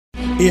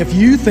If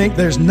you think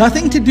there's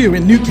nothing to do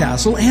in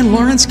Newcastle and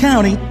Lawrence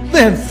County,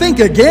 then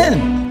think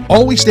again.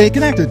 Always stay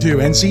connected to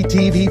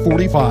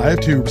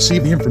NCTV45 to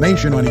receive the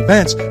information on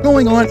events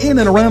going on in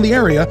and around the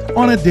area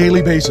on a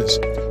daily basis.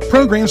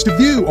 Programs to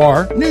view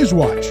are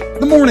NewsWatch,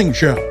 The Morning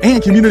Show,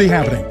 and Community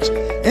Happenings.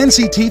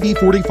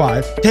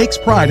 NCTV45 takes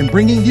pride in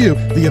bringing you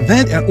the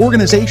event and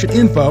organization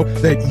info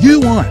that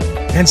you want.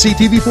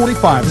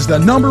 NCTV45 is the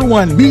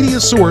 #1 media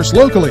source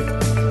locally.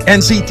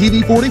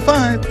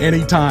 NCTV45,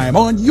 anytime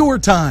on your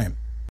time.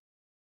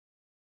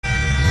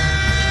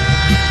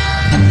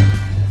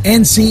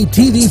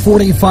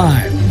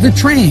 NCTV45, The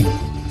Train,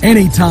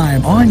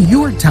 anytime on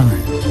your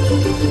time.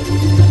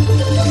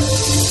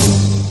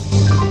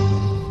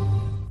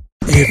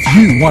 If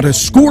you want to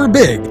score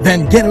big,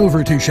 then get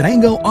over to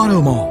Shenango Auto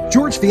Mall.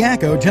 George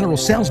Fiacco, General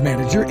Sales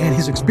Manager, and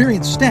his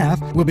experienced staff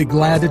will be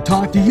glad to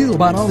talk to you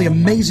about all the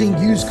amazing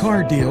used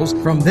car deals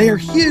from their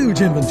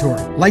huge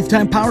inventory.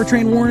 Lifetime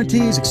powertrain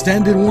warranties,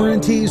 extended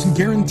warranties, and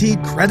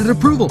guaranteed credit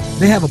approval.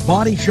 They have a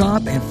body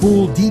shop and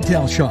full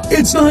detail shop.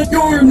 It's not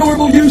your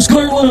normal used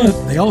car lot.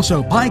 They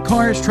also buy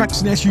cars,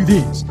 trucks, and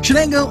SUVs.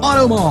 Shenango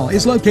Auto Mall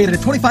is located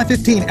at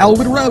 2515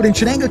 Elwood Road in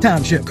Shenango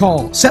Township.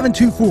 Call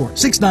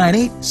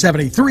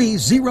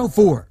 724-698-7304.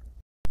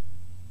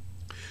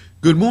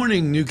 Good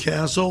morning,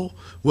 Newcastle.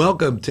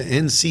 Welcome to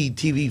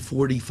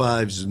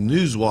NCTV45's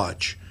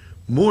Newswatch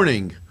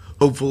Morning.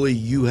 Hopefully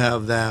you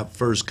have that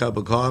first cup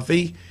of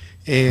coffee.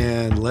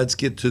 And let's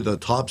get to the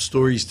top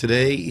stories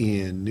today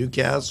in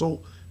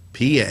Newcastle,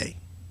 PA.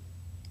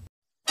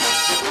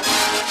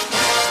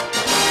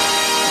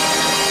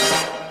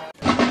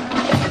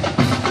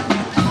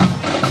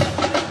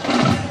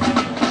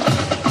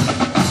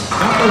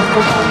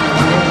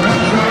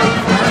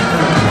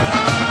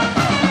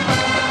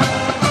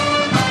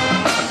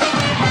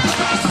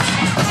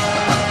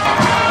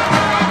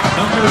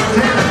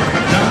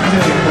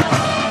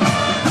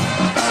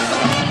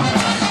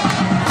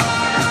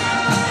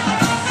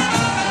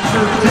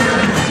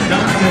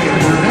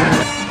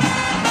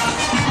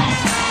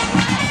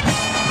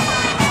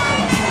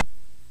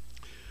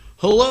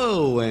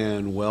 Hello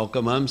and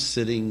welcome. I'm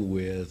sitting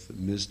with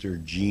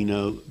Mr.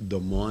 Gino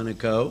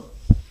DeMonico,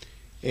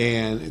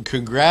 and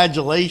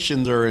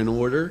congratulations are in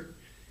order.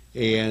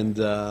 And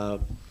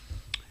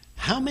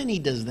how many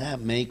does that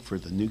make for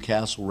the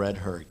Newcastle Red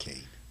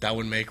Hurricane? That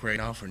would make right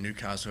now for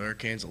Newcastle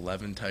Hurricanes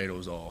 11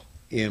 titles all.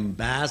 In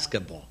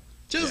basketball.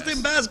 Just Yes.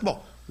 in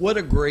basketball. What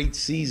a great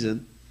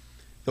season.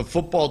 The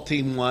football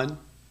team won.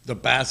 The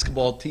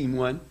basketball team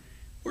won.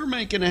 We're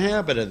making a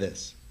habit of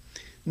this.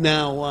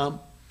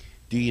 Now,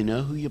 do you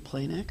know who you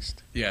play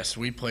next? Yes,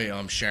 we play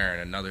Sharon,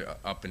 another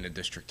up in the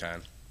District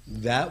 10.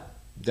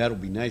 That'll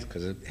be nice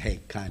because, hey,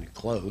 kind of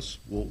close.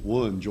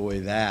 We'll enjoy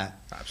that.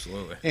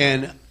 Absolutely.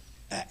 And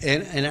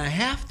I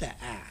have to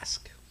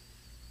ask,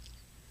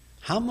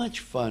 how much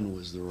fun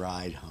was the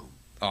ride home?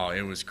 Oh,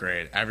 it was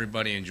great.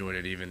 Everybody enjoyed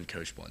it. Even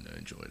Coach Blunder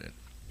enjoyed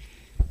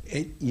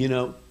it.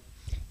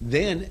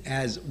 Then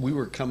as we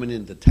were coming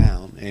into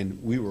town,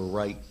 and we were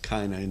right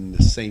kind of in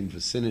the same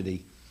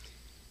vicinity,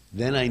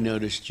 then I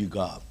noticed you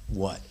got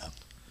what?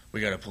 We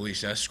got a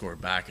police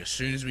escort back. As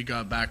soon as we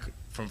got back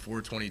from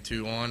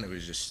 422 on, it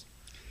was just...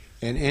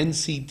 And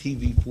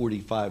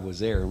NCTV45 was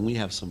there, and we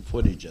have some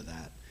footage of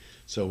that.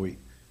 So we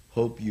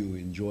hope you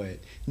enjoy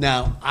it.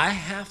 Now, I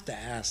have to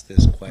ask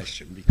this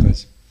question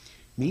because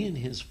me and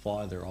his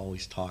father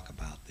always talk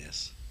about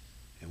this.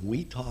 And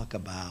we talk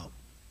about,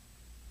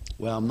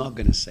 well, I'm not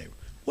going to say,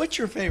 what's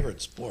your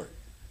favorite sport?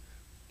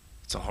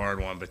 It's a hard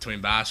one.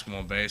 Between basketball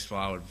and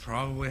baseball, I would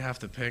probably have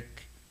to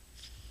pick...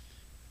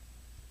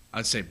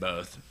 I'd say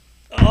both.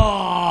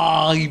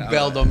 Oh, he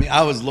bailed on me.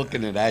 I was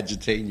looking at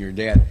agitating your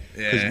dad.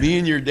 Because me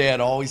and your dad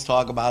always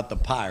talk about the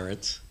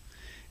Pirates.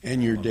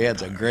 And your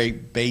dad's a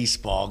great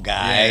baseball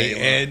guy.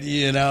 And,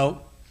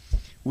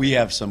 we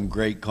have some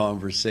great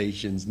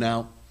conversations.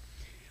 Now,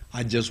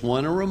 I just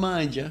want to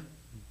remind you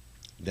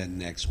that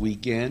next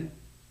weekend,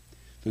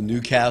 the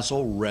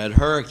Newcastle Red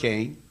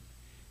Hurricane,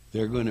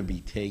 they're going to be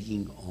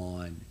taking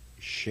on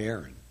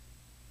Sharon.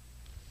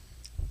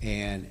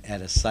 And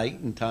at a site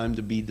and time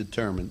to be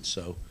determined.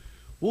 So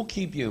we'll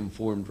keep you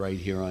informed right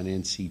here on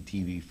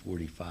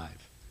NCTV45.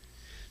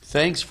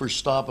 Thanks for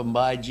stopping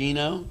by,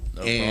 Gino.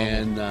 No problem.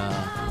 And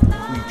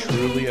we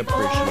truly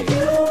appreciate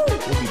it.